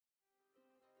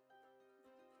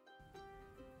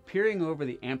Peering over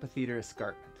the amphitheater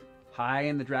escarpment, high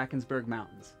in the Drakensberg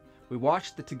Mountains, we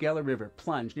watched the Tugela River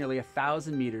plunge nearly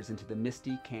 1,000 meters into the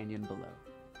misty canyon below.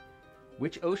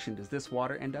 Which ocean does this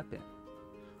water end up in?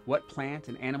 What plant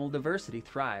and animal diversity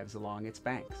thrives along its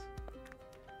banks?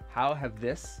 How have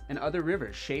this and other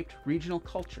rivers shaped regional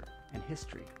culture and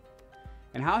history?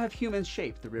 And how have humans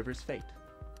shaped the river's fate?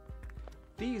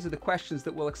 These are the questions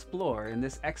that we'll explore in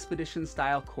this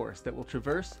expedition-style course that will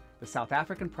traverse the South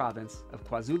African province of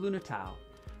KwaZulu-Natal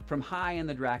from high in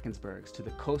the Drakensbergs to the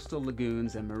coastal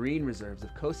lagoons and marine reserves of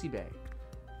Kosi Bay,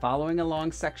 following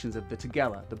along sections of the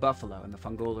Tugela, the Buffalo, and the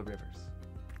Fongola rivers.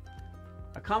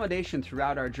 Accommodation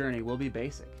throughout our journey will be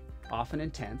basic, often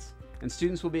intense, and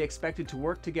students will be expected to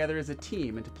work together as a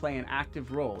team and to play an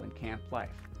active role in camp life.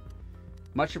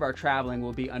 Much of our traveling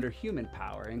will be under human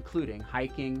power, including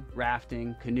hiking,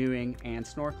 rafting, canoeing, and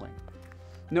snorkeling.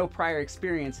 No prior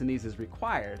experience in these is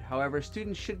required, however,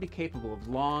 students should be capable of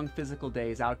long physical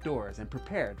days outdoors and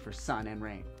prepared for sun and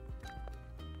rain.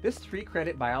 This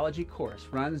 3-credit biology course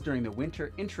runs during the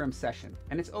Winter Interim session,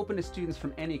 and it's open to students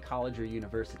from any college or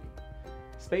university.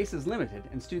 Space is limited,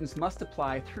 and students must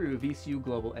apply through VCU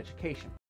Global Education.